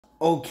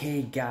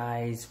Okay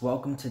guys,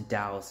 welcome to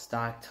Dallas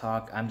Stock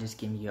Talk. I'm just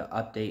giving you an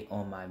update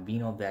on my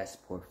Vinovest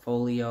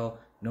portfolio.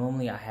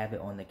 Normally I have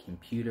it on the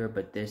computer,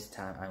 but this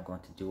time I'm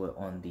going to do it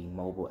on the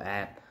mobile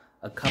app.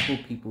 A couple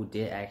people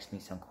did ask me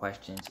some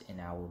questions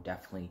and I will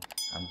definitely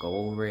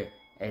go over it.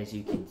 As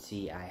you can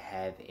see, I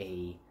have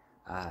a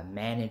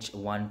managed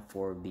one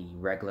for the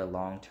regular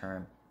long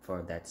term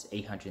that's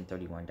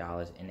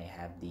 $831, and they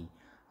have the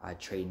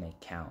trading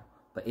account.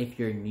 But if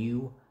you're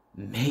new,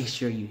 make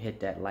sure you hit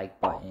that like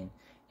button.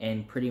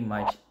 And pretty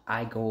much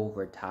I go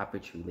over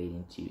topics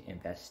relating to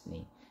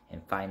investing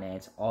and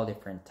finance, all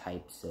different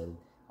types of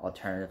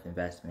alternative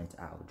investments.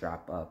 I'll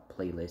drop up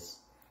playlists.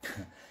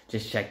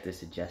 Just check the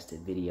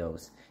suggested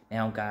videos.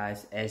 Now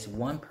guys, as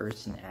one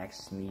person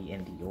asked me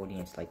in the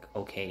audience, like,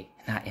 okay,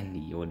 not in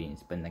the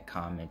audience, but in the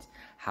comments,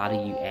 how do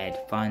you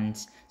add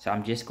funds? So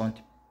I'm just going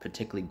to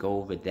particularly go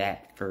over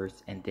that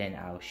first, and then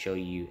I'll show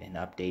you an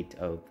update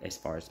of as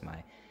far as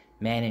my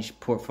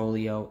managed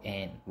portfolio,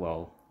 and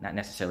well, not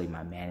necessarily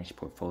my managed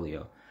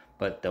portfolio,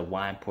 but the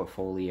wine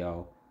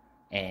portfolio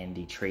and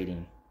the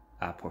trading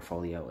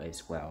portfolio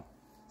as well.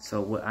 So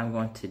what I'm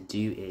going to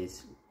do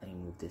is, let me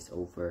move this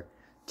over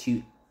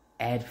to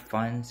add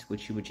funds,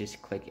 which you would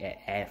just click at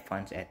add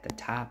funds at the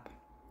top,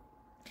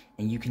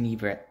 and you can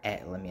either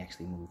add, let me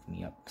actually move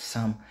me up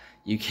some,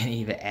 you can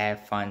either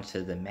add funds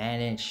to the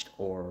managed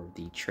or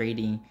the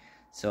trading.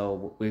 So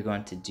what we're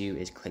going to do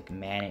is click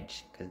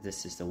manage, because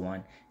this is the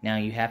one. Now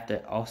you have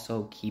to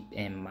also keep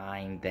in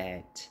mind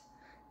that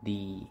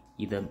you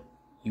have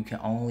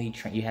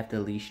to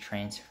at least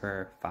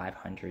transfer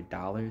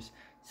 $500.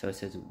 So it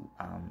says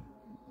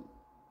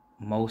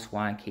most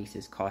wine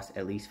cases cost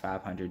at least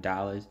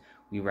 $500.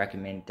 We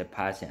recommend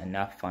deposit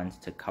enough funds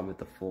to cover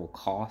the full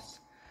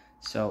cost.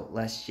 So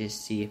let's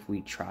just see if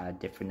we try a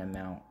different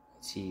amount.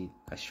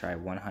 Let's try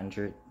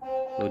 100.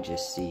 We'll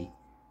just see.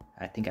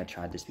 I think I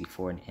tried this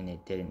before and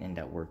it didn't end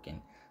up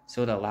working.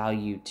 So it'll allow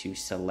you to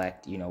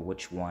select,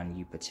 which one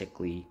you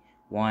particularly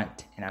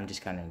want. And I'm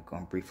just kind of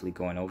briefly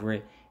going over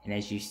it. And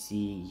as you see,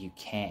 you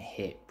can't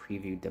hit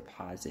preview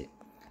deposit.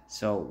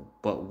 So,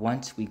 but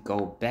once we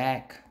go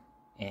back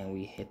and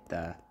we hit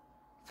it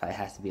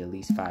has to be at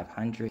least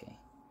 500.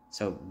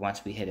 So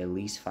once we hit at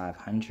least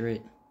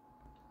 500,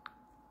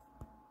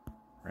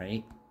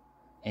 right?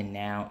 And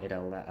now it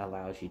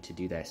allows you to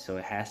do that. So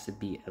it has to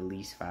be at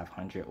least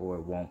 500 or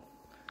it won't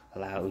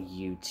allow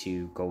you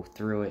to go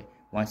through it.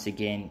 Once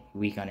again,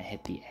 we're gonna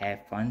hit the add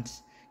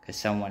funds, because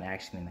someone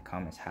asked me in the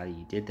comments how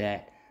you did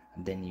that.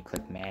 And then you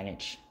click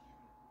manage.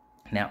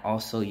 Now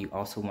you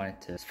also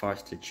wanted to, as far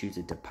as to choose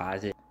a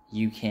deposit,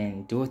 you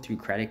can do it through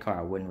credit card.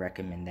 I wouldn't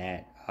recommend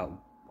that.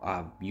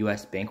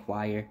 US bank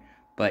wire.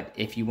 But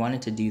if you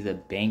wanted to do the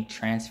bank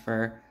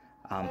transfer,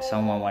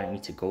 someone wanted me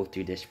to go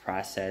through this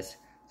process,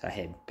 so I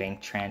hit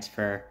bank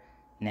transfer.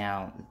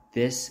 Now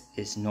this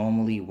is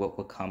normally what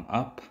will come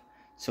up.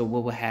 So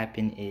what will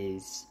happen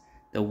is,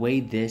 the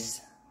way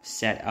this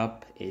set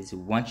up is,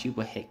 once you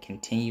will hit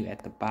continue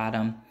at the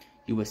bottom,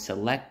 you will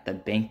select the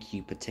bank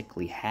you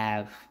particularly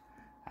have.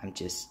 I'm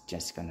just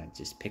gonna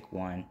pick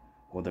one,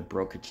 or the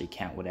brokerage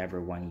account, whatever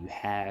one you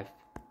have.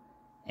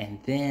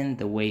 And then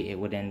the way it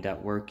would end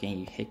up working,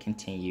 you hit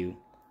continue,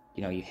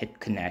 you hit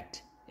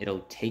connect.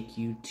 It'll take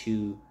you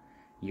to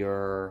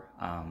your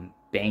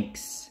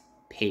bank's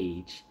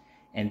page.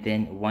 And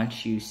then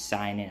once you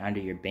sign in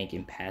under your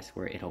banking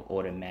password, it'll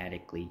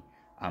automatically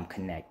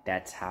connect.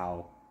 That's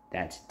how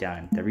that's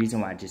done. The reason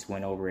why I just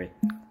went over it,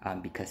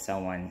 because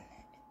someone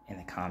in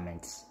the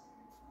comments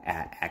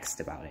asked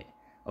about it.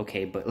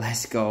 Okay, but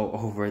let's go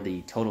over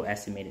the total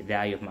estimated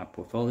value of my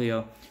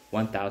portfolio: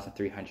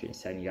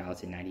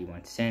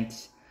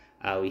 $1,370.91.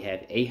 We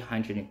have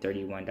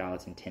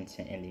 $831.10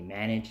 in the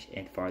managed,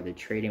 and for the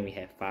trading, we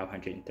have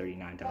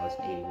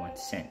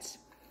 $539.81.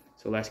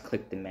 So let's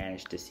click the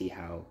manage to see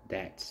how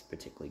that's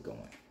particularly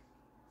going.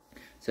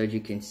 So as you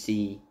can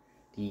see,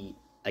 the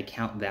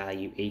account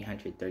value,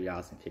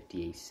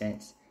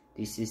 $830.58.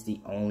 This is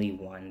the only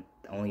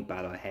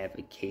bottle I have,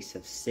 a case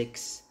of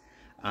 6.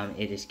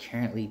 It is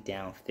currently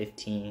down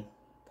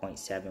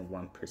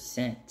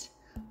 15.71%.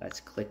 Let's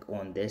click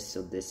on this.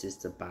 So this is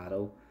the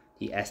bottle.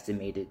 The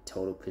estimated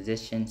total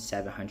position,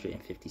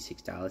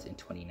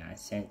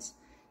 $756.29.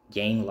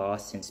 Gain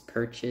loss since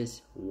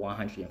purchase,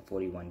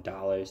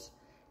 $141.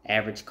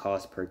 Average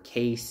cost per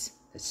case,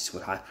 this is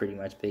what I pretty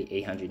much pay,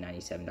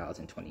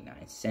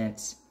 $897.29. And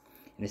this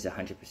is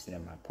 100%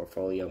 of my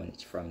portfolio, and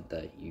it's from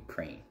the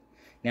Ukraine.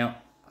 Now,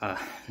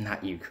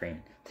 not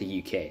Ukraine,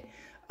 the UK.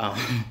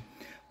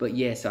 But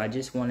yeah, so I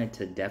just wanted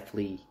to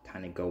definitely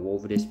kind of go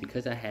over this,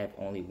 because I have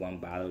only one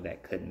bottle.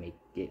 That could make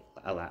it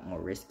a lot more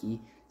risky,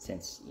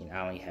 since I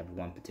only have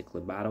one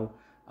particular bottle.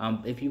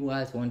 If you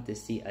guys want to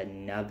see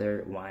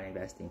another wine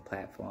investing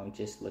platform,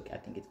 just look, I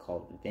think it's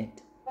called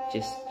Vint.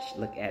 Just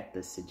look at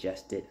the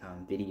suggested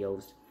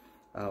videos.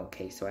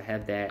 Okay, so I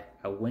have that.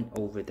 I went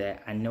over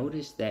that. I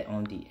noticed that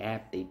on the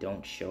app, they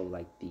don't show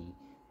like the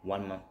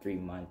 1 month, 3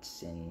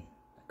 months, and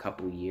a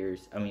couple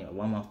years. I mean,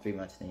 1 month, 3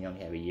 months, and you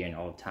only have a year and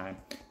all the time.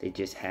 They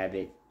just have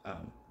it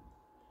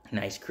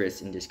nice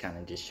crisp, and just kind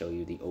of just show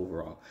you the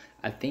overall.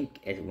 I think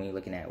when you're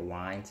looking at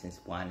wine, since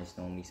wine is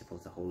normally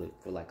supposed to hold it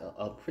for like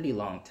a pretty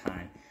long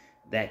time,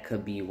 that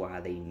could be why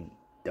they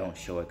don't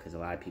show it, because a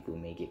lot of people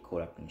may get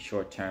caught up in the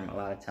short term. A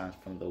lot of times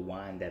from the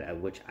wine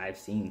which I've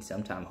seen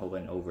sometimes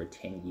holding over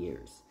 10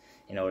 years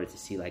in order to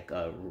see like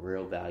a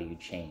real value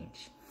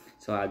change.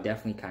 So I'll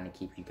definitely kind of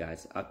keep you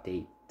guys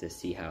update to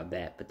see how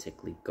that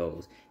particularly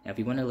goes. Now if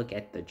you want to look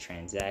at the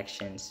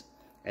transactions,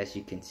 as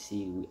you can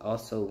see,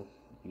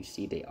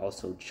 they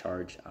also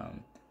charge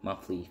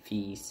monthly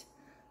fees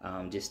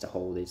just to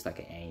hold it. It's like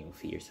an annual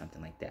fee or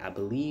something like that. I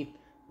believe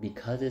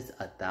because it's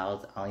I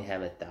only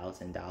have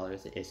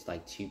 $1,000, it's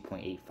like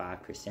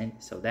 2.85%.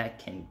 So that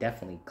can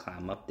definitely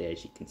climb up there.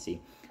 As you can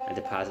see, I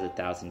deposited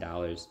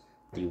 $1,000.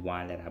 The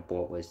wine that I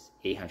bought was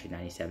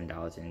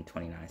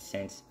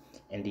 $897.29,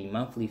 and the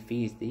monthly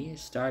fees, they are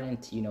starting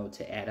to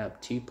to add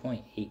up.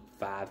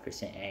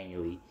 2.85%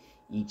 annually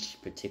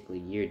each particular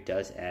year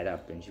does add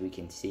up, and we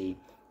can see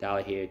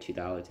 $1 here,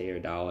 $2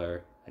 there,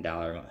 $1,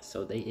 $1 a month.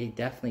 So it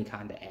definitely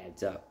kind of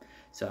adds up.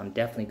 So I'm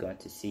definitely going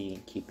to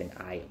keep an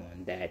eye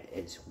on that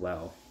as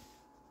well.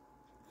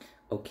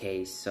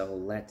 Okay, so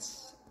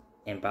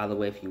and by the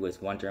way, if you was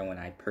wondering when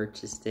I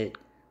purchased it,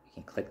 you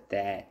can click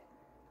that.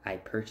 I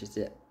purchased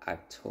it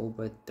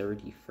October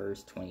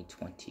 31st,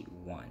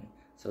 2021.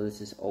 So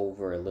this is a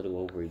little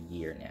over a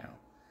year now.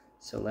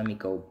 So let me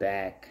go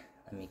back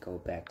to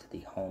the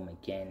home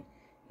again.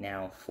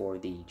 Now for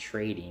the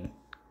trading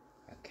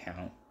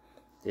account,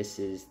 this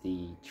is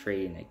the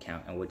trading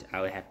account, and what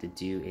I would have to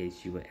do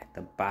is you would at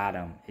the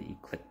bottom you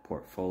click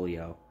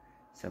portfolio.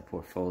 It's a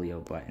portfolio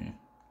button.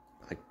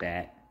 Click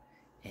that,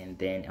 and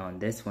then on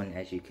this one,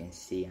 as you can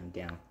see, I'm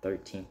down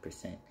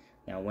 13%.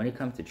 Now when it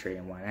comes to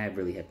trading wine, I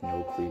really have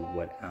no clue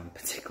what I'm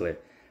particular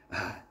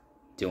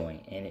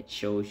doing, and it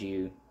shows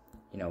you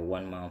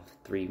 1 month,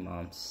 3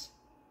 months,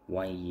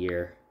 1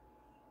 year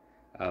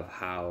of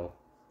how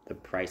the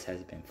price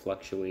has been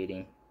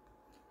fluctuating,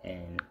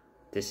 and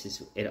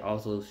it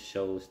also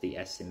shows the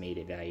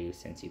estimated value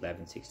since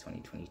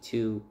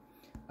 11/6/2022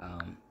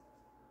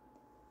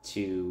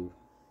 to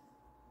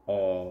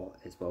all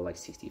as well, like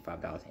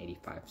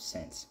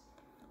 $65.85.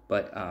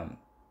 But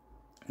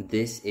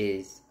this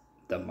is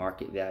the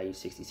market value,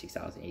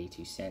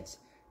 $66.82.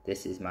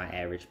 This is my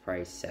average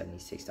price,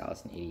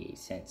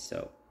 $76.88.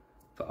 So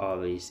for all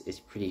these,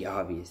 it's pretty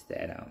obvious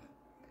that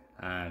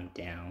I'm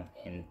down.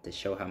 And to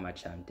show how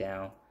much I'm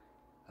down,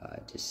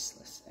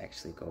 let's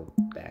actually go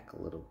back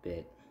a little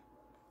bit.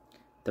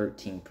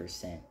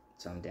 13%.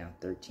 So I'm down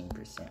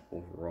 13%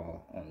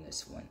 overall on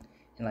this one.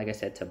 And like I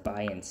said, to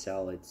buy and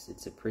sell,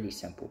 it's a pretty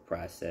simple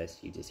process.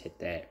 You just hit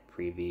that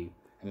review,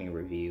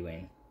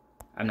 and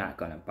I'm not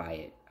gonna buy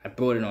it. I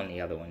bought it on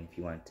the other one if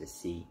you wanted to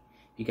see.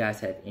 If you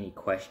guys have any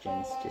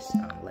questions, just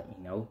let me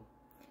know.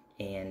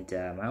 And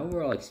my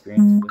overall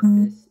experience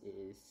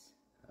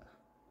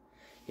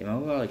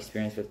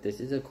with this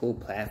is a cool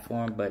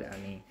platform, but I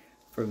mean,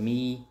 for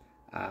me,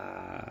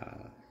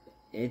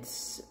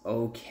 it's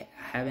okay.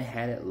 I haven't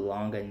had it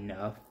long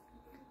enough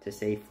to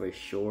say for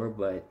sure,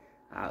 but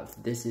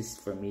this is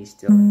for me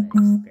still in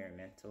the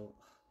experimental.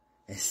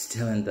 It's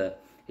still in the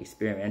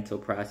experimental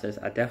process.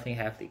 I definitely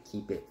have to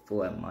keep it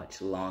for a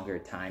much longer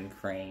time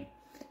frame.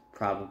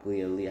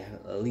 Probably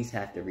at least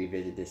have to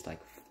revisit this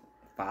like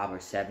 5 or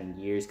 7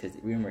 years, because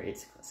remember,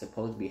 it's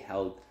supposed to be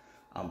held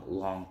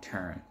long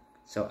term.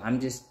 So I'm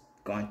just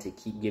going to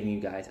keep giving you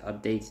guys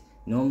updates.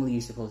 Normally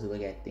you're supposed to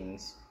look at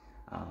things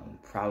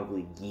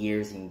probably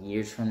years and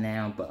years from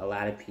now, but a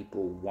lot of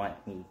people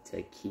want me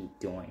to keep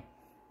doing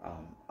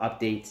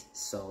updates,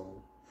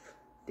 so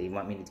they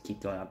want me to keep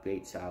doing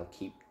updates, so I'll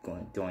keep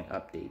doing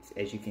updates.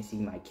 As you can see,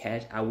 my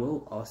cash, I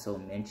will also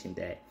mention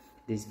that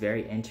it is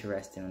very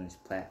interesting on this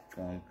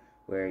platform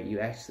where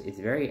it's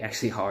very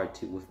hard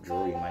to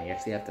withdraw your money. You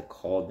actually have to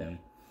call them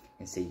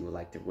and say you would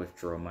like to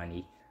withdraw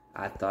money.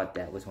 I thought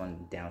that was one of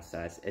the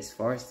downsides. As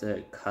far as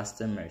the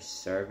customer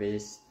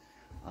service,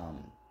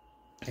 kind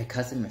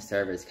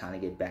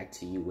of get back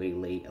to you way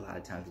late. A lot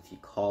of times if you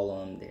call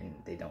them, then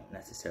they don't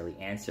necessarily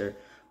answer.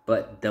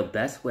 But the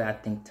best way I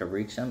think to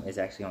reach them is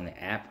actually on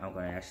the app. I'm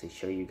going to actually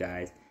show you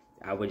guys.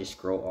 I would just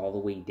scroll all the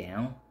way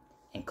down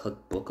and click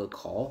book a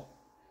call.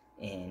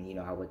 And,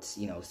 I would,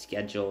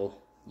 schedule,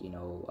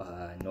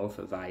 North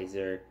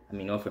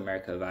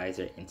America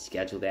Advisor, and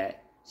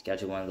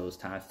schedule one of those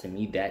times. To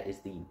me, that is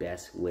the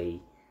best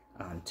way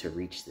to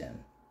reach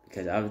them.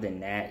 Because other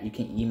than that, you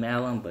can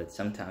email them, but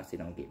sometimes they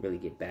don't really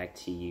get back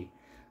to you.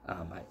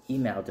 I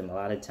emailed them a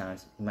lot of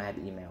times. You might have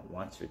to email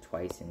once or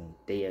twice, and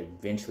they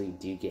eventually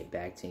do get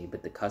back to you.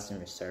 But the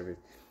customer service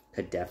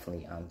could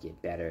definitely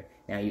get better.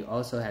 Now, you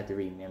also have to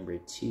remember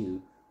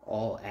too,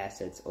 all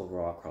assets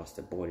overall across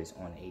the board is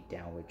on a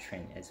downward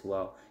trend as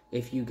well.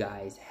 If you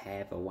guys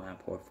have a wine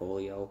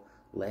portfolio,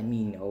 let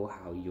me know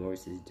how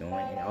yours is doing,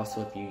 and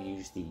also if you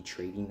use the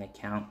trading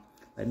account,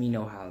 let me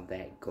know how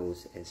that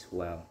goes as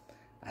well.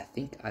 I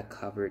think I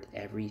covered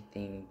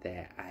everything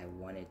that I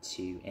wanted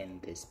to in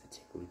this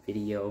particular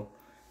video.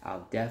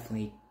 I'll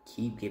definitely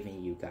keep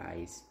giving you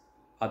guys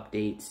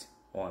updates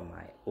on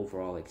my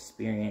overall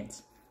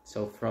experience.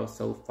 So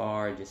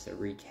far, just a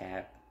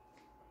recap,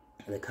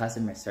 the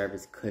customer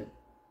service could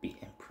be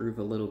improved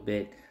a little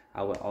bit.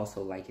 I would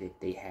also like it if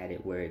they had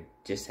it where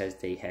just as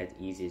they had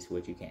the easiest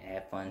where you can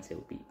add funds, it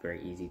would be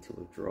very easy to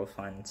withdraw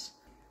funds.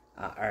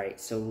 Alright,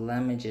 so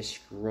let me just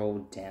scroll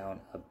down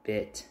a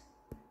bit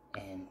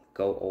and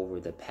go over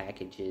the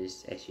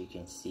packages. As you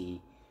can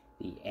see,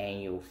 the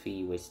annual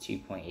fee was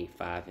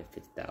 $2.85 and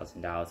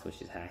 $50,000,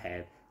 which is how I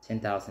have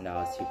 $10,000,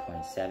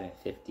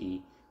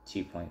 $2.750,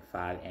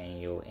 2.5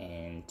 annual,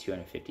 and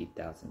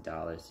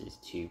 $250,000 is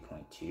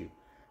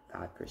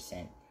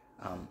 2.25%.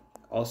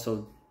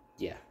 Also,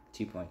 yeah,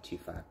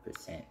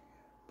 2.25%.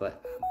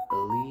 But I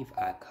believe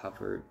I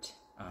covered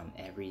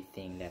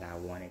everything that I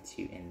wanted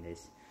to in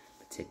this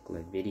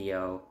particular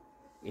video.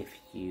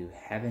 If you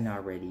haven't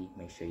already,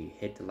 make sure you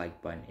hit the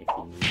like button. If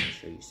you're new, make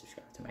sure you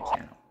subscribe to my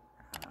channel.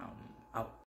 Out.